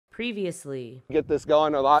Previously. Get this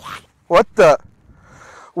going a lot. What the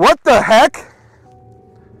heck?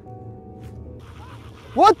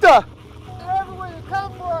 What the? Everywhere you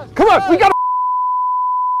come for us. Come on, we gotta.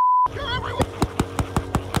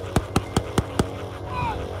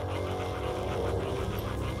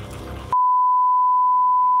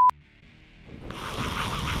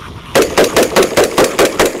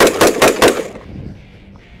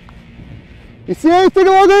 You see anything,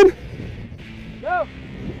 Logan? No.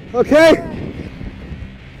 Okay.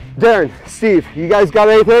 Darren, Steve, you guys got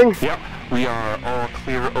anything? Yep, we are all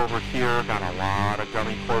clear over here. Got a lot of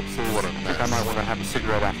gummy corpses. What a mess. I might want to have a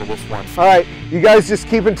cigarette after this one. All right, you guys just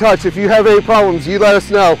keep in touch. If you have any problems, you let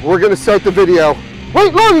us know. We're gonna start the video.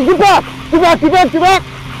 Wait, Logan, get back! Get back, get back, get back!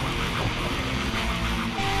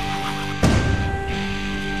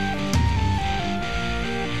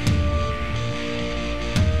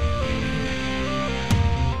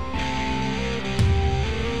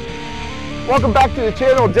 Welcome back to the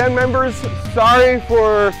channel, Den members. Sorry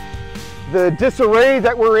for the disarray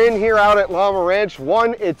that we're in here out at Llama Ranch.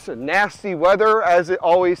 One, it's nasty weather, as it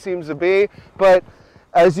always seems to be, but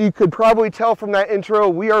as you could probably tell from that intro,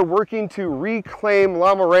 we are working to reclaim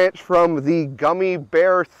Llama Ranch from the gummy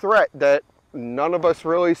bear threat that none of us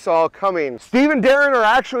really saw coming. Steve and Darren are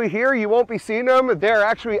actually here. You won't be seeing them. They're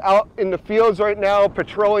actually out in the fields right now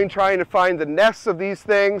patrolling, trying to find the nests of these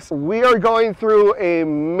things. We are going through a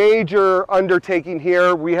major undertaking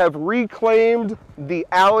here. We have reclaimed the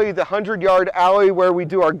alley, the 100-yard alley where we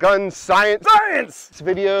do our gun science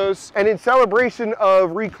videos. And in celebration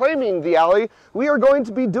of reclaiming the alley, we are going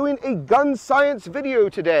to be doing a gun science video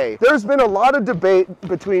today. There's been a lot of debate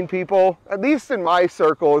between people, at least in my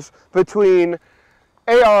circles, between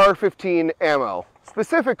AR-15 ammo,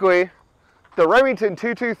 specifically the Remington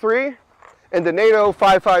 223 and the NATO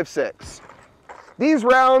 5.56. These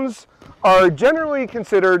rounds are generally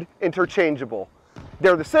considered interchangeable.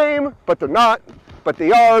 They're the same, but they're not, but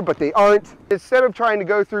they are, but they aren't. Instead of trying to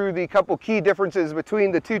go through the couple key differences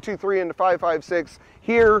between the 223 and the 5.56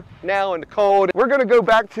 here, now in the cold, we're gonna go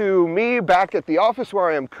back to me back at the office where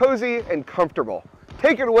I am cozy and comfortable.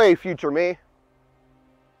 Take it away, future me.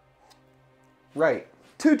 Right,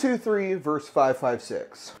 223 versus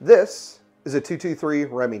 5.56. This is a 223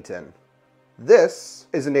 Remington. This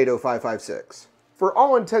is a NATO 5.56. For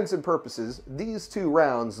all intents and purposes, these two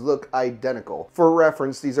rounds look identical. For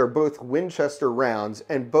reference, these are both Winchester rounds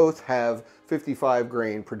and both have 55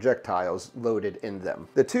 grain projectiles loaded in them.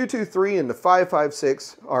 The 223 and the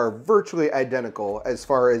 5.56 are virtually identical as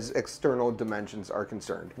far as external dimensions are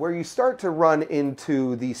concerned. Where you start to run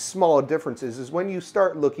into the small differences is when you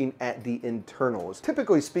start looking at the internals.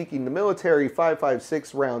 Typically speaking, the military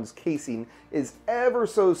 5.56 rounds casing is ever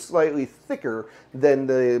so slightly thicker than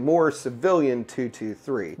the more civilian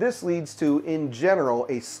 223. This leads to, in general,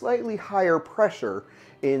 a slightly higher pressure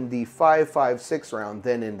in the 5.56 round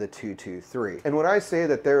than in the 223. And when I say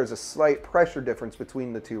that there is a slight pressure difference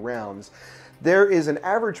between the two rounds, there is an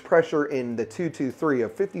average pressure in the 223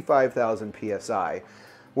 of 55,000 psi,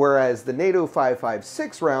 whereas the NATO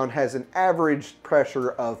 5.56 round has an average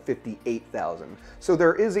pressure of 58,000. So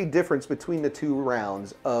there is a difference between the two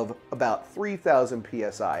rounds of about 3,000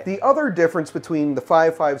 psi. The other difference between the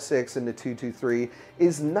 5.56 and the 223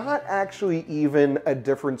 is not actually even a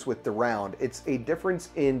difference with the round. It's a difference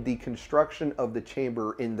in the construction of the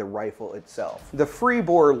chamber in the rifle itself. The free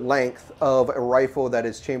bore length of a rifle that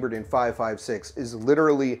is chambered in 5.56 is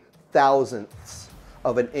literally thousandths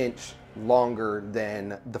of an inch longer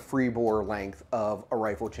than the free bore length of a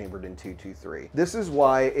rifle chambered in 223. This is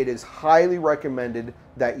why it is highly recommended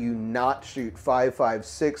that you not shoot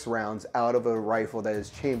 5.56 rounds out of a rifle that is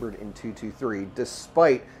chambered in 223,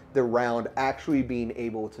 despite the round actually being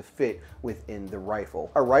able to fit within the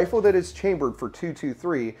rifle. A rifle that is chambered for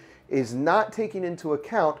 223 is not taking into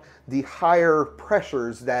account the higher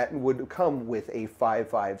pressures that would come with a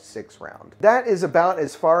 5.56 round. That is about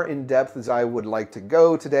as far in depth as I would like to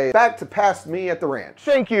go today. Back to past me at the ranch.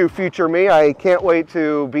 Thank you, future me. I can't wait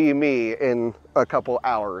to be me in a couple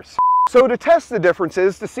hours. So to test the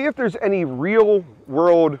differences, to see if there's any real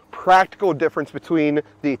world practical difference between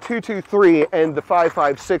the 223 and the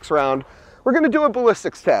 5.56 round, we're gonna do a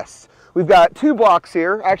ballistics test. We've got two blocks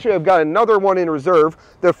here. Actually, I've got another one in reserve.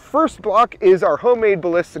 The first block is our homemade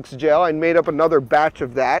ballistics gel. I made up another batch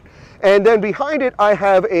of that. And then behind it, I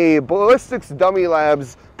have a Ballistics Dummy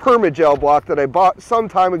Labs permagel block that I bought some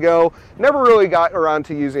time ago. Never really got around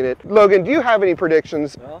to using it. Logan, do you have any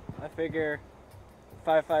predictions? Well, I figure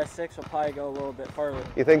 5.56 will probably go a little bit further.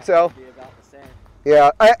 You think so? Be about the same.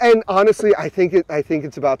 Yeah, and honestly, I think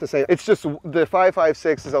it's about the same. It's just the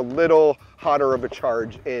 5.56 is a little hotter of a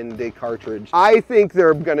charge in the cartridge. I think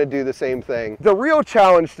they're gonna do the same thing. The real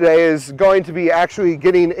challenge today is going to be actually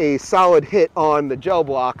getting a solid hit on the gel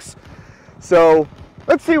blocks. So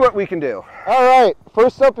let's see what we can do. All right,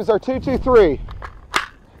 first up is our 223.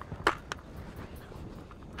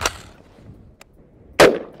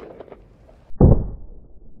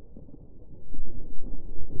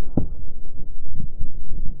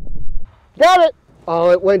 Got it! Oh,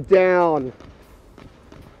 it went down.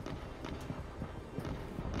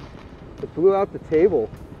 It blew out the table.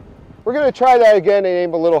 We're gonna try that again and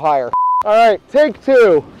aim a little higher. All right, take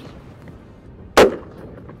two.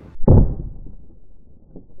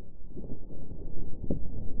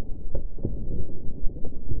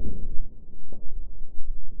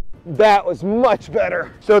 That was much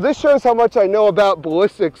better. So this shows how much I know about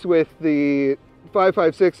ballistics with the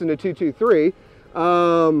 5.56 and the 223.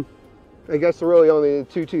 I guess really only the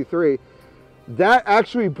 223. That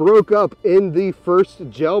actually broke up in the first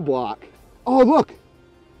gel block. Oh, look.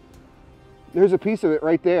 There's a piece of it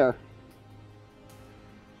right there.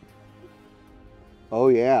 Oh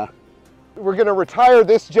yeah. We're gonna retire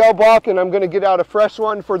this gel block and I'm gonna get out a fresh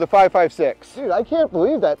one for the 5.56. Dude, I can't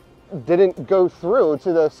believe that didn't go through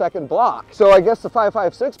to the second block. So I guess the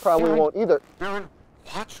 5.56 probably won't either.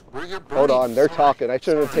 Watch where you're burning. Hold on, they're talking. I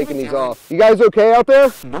shouldn't have taken these off. You guys okay out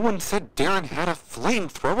there? No one said Darren had a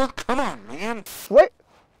flamethrower. Come on, man. Wait.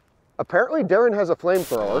 Apparently Darren has a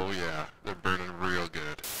flamethrower. Oh yeah, they're burning real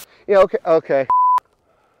good. Yeah, okay, okay.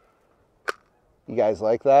 You guys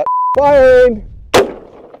like that? Firing!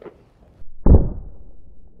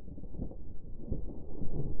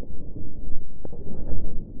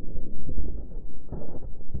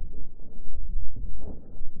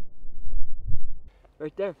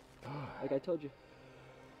 Right there, like I told you.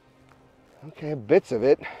 Okay, bits of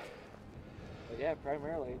it. But yeah,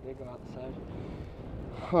 primarily they go out the side.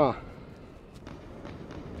 Huh.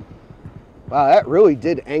 Wow, that really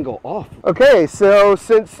did angle off. Okay, so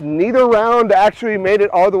since neither round actually made it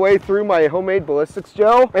all the way through my homemade ballistics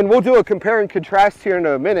gel, and we'll do a compare and contrast here in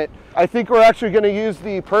a minute, I think we're actually gonna use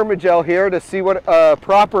the permagel here to see what a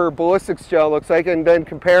proper ballistics gel looks like, and then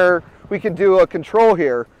compare, we can do a control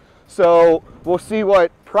here. So we'll see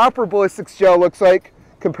what proper ballistics gel looks like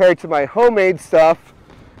compared to my homemade stuff,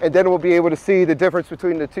 and then we'll be able to see the difference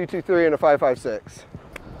between the 223 and the 5.56.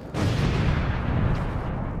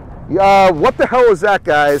 What the hell is that,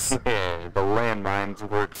 guys? The landmines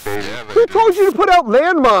work, baby. Yeah, who told you to put out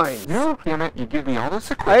landmines? No, damn it, you give me all this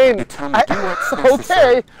equipment. You tell me to do what's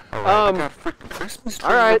necessary. Okay. All right, I got a freaking Christmas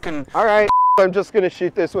tree looking. All right. I'm just gonna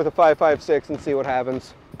shoot this with a 5.56 and see what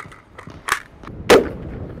happens.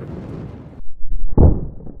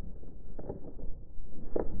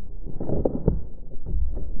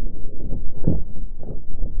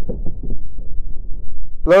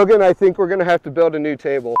 Logan, I think we're gonna have to build a new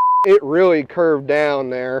table. It really curved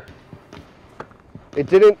down there. It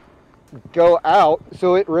didn't go out,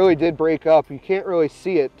 so it really did break up. You can't really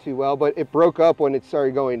see it too well, but it broke up when it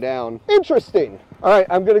started going down. Interesting. All right,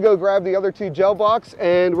 I'm gonna go grab the other two gel blocks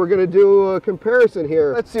and we're gonna do a comparison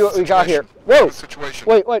here. Let's see what we got here. Whoa,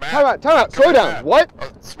 wait, time out, slow down. What?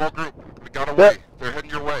 A small group, we got away. They're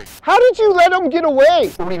heading your way. How did you let them get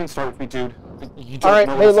away? Don't even start with me, dude. All right,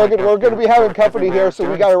 hey Logan, we're going to be having company here, so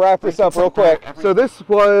we got to wrap this up real quick. So this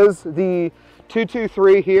was the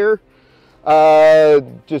 223 here.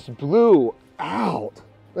 Just blew out.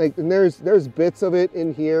 Like, and there's bits of it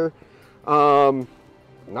in here.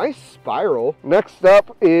 Nice spiral. Next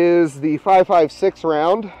up is the 5.56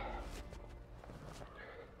 round,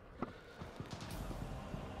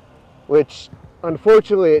 which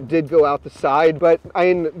unfortunately it did go out the side, but I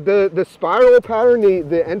mean the spiral pattern,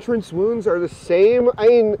 the entrance wounds are the same. I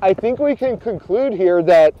mean, I think we can conclude here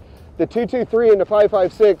that the 223 and the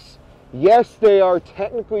 5.56, yes, they are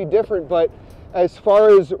technically different, but as far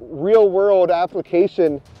as real world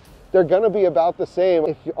application, they're gonna be about the same.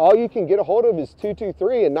 If all you can get a hold of is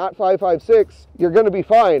 223 and not 5.56, you're gonna be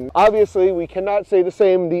fine. Obviously, we cannot say the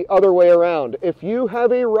same the other way around. If you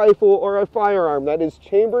have a rifle or a firearm that is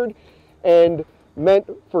chambered and meant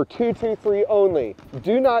for 223 only,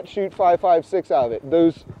 do not shoot 5.56 out of it.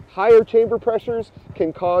 Those higher chamber pressures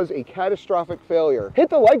can cause a catastrophic failure.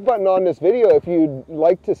 Hit the like button on this video if you'd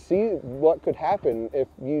like to see what could happen if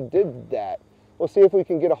you did that. We'll see if we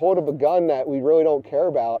can get a hold of a gun that we really don't care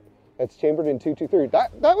about that's chambered in 223.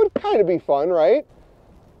 That would kind of be fun, right?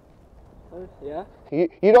 Yeah. You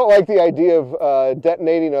don't like the idea of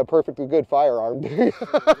detonating a perfectly good firearm, do you?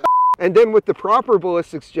 And then with the proper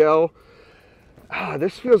ballistics gel,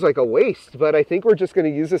 this feels like a waste, but I think we're just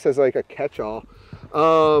going to use this as like a catch-all.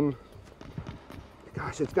 Gosh,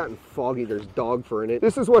 it's gotten foggy. There's dog fur in it.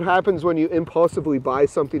 This is what happens when you impulsively buy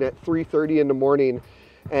something at 3:30 in the morning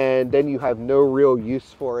and then you have no real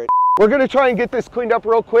use for it. We're gonna try and get this cleaned up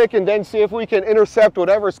real quick and then see if we can intercept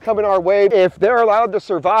whatever's coming our way. If they're allowed to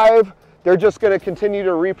survive, they're just gonna continue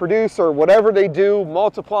to reproduce, or whatever they do,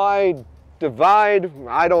 multiply, divide,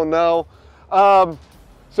 I don't know.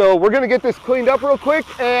 So we're gonna get this cleaned up real quick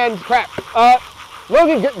and crap.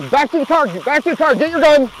 Logan, get back to the car, get back to the car, get your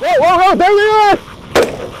gun. Whoa, whoa, whoa, there you are!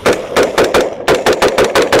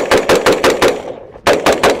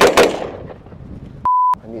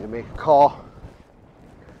 I need to make a call.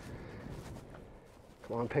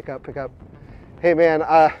 Come on, pick up, pick up. Hey man,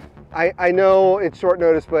 I know it's short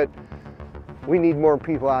notice, but we need more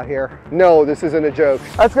people out here. No, this isn't a joke.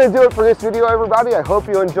 That's gonna do it for this video, everybody. I hope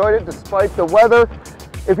you enjoyed it despite the weather.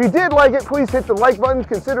 If you did like it, please hit the like button,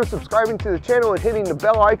 consider subscribing to the channel and hitting the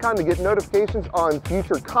bell icon to get notifications on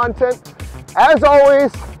future content. As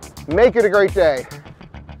always, make it a great day.